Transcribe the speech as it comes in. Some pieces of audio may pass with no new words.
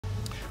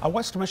A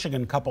West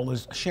Michigan couple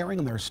is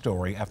sharing their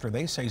story after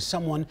they say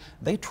someone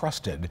they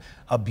trusted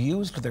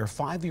abused their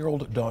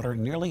 5-year-old daughter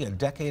nearly a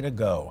decade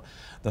ago.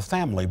 The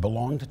family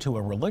belonged to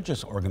a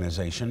religious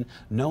organization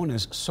known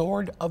as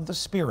Sword of the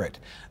Spirit.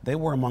 They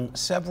were among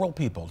several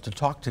people to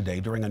talk today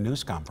during a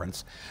news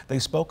conference. They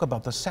spoke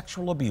about the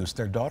sexual abuse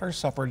their daughter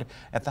suffered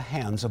at the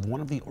hands of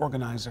one of the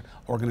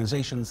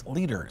organization's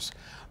leaders.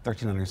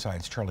 13 on your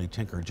side's Charlie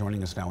Tinker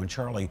joining us now. And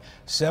Charlie,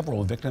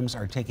 several victims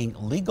are taking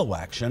legal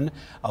action,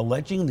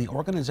 alleging the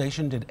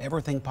organization did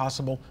everything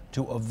possible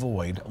to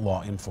avoid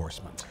law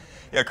enforcement.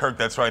 Yeah, Kirk,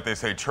 that's right. They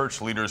say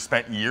church leaders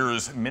spent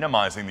years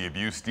minimizing the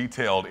abuse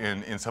detailed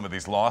in some of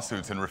these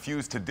lawsuits and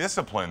refused to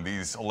discipline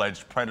these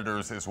alleged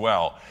predators as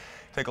well.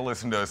 Take a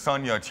listen to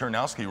Sonia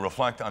Tiernowski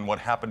reflect on what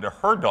happened to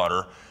her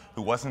daughter,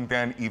 who wasn't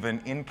then even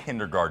in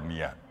kindergarten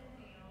yet.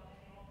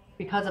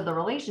 Because of the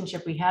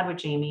relationship we had with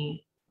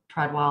Jamie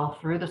Treadwell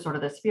through the Sword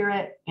of the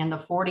Spirit and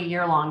the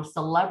 40-year-long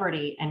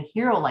celebrity and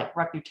hero-like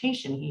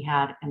reputation he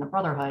had in the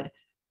Brotherhood,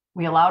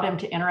 we allowed him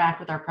to interact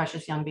with our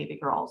precious young baby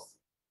girls.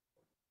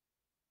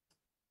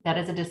 That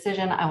is a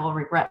decision I will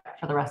regret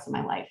for the rest of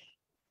my life.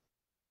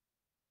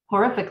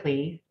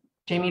 Horrifically,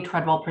 Jamie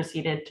Treadwell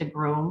proceeded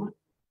to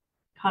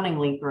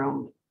cunningly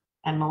groom,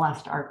 and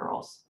molest our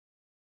girls.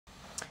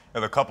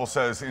 The couple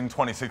says in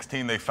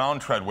 2016 they found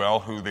Treadwell,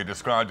 who they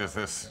described as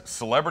this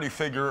celebrity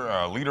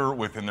figure, leader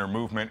within their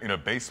movement, in a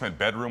basement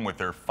bedroom with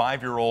their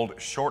 5-year-old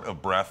short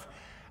of breath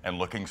and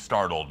looking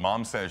startled.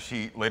 Mom says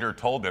she later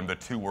told them the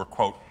two were,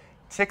 quote,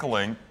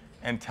 tickling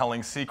and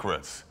telling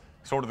secrets.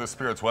 Sword of the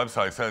Spirit's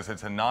website says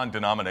it's a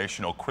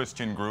non-denominational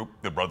Christian group.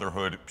 The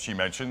Brotherhood she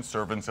mentioned,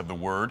 Servants of the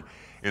Word,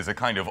 is a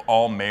kind of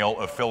all-male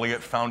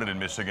affiliate founded in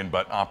Michigan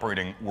but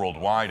operating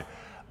worldwide.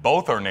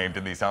 Both are named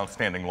in these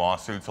outstanding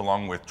lawsuits,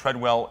 along with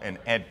Treadwell and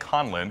Ed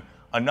Conlin,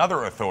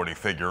 another authority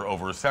figure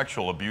over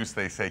sexual abuse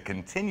they say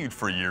continued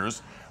for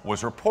years,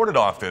 was reported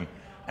often,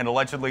 and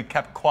allegedly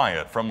kept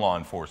quiet from law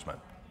enforcement.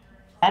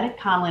 Ed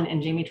Conlin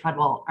and Jamie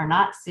Treadwell are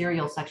not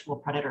serial sexual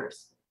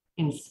predators,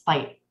 in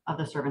spite of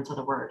the Servants of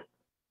the Word.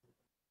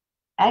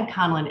 Ed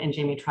Conlin and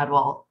Jamie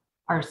Treadwell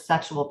are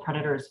sexual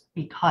predators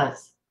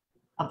because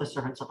of the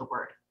Servants of the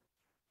Word.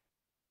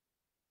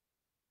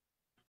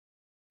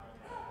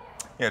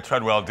 Yeah,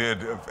 Treadwell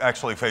did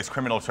actually face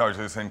criminal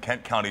charges in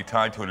Kent County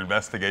tied to an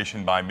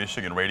investigation by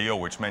Michigan Radio,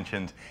 which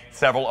mentioned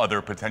several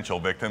other potential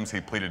victims. He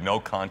pleaded no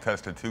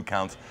contest to 2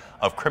 counts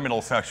of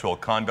criminal sexual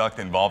conduct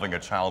involving a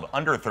child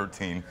under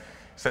 13,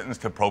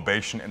 sentenced to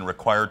probation and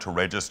required to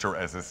register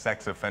as a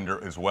sex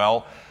offender as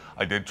well.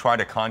 I did try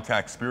to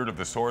contact Spirit of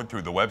the Sword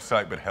through the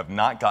website, but have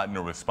not gotten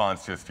a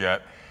response just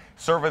yet.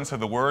 Servants of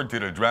the Word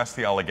did address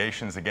the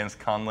allegations against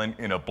Conlin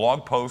in a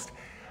blog post,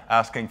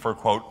 asking for,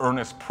 quote,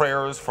 earnest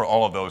prayers for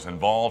all of those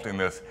involved in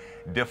this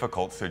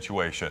difficult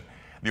situation.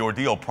 The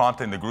ordeal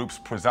prompting the group's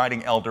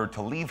presiding elder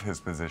to leave his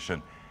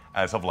position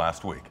as of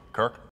last week. Kirk?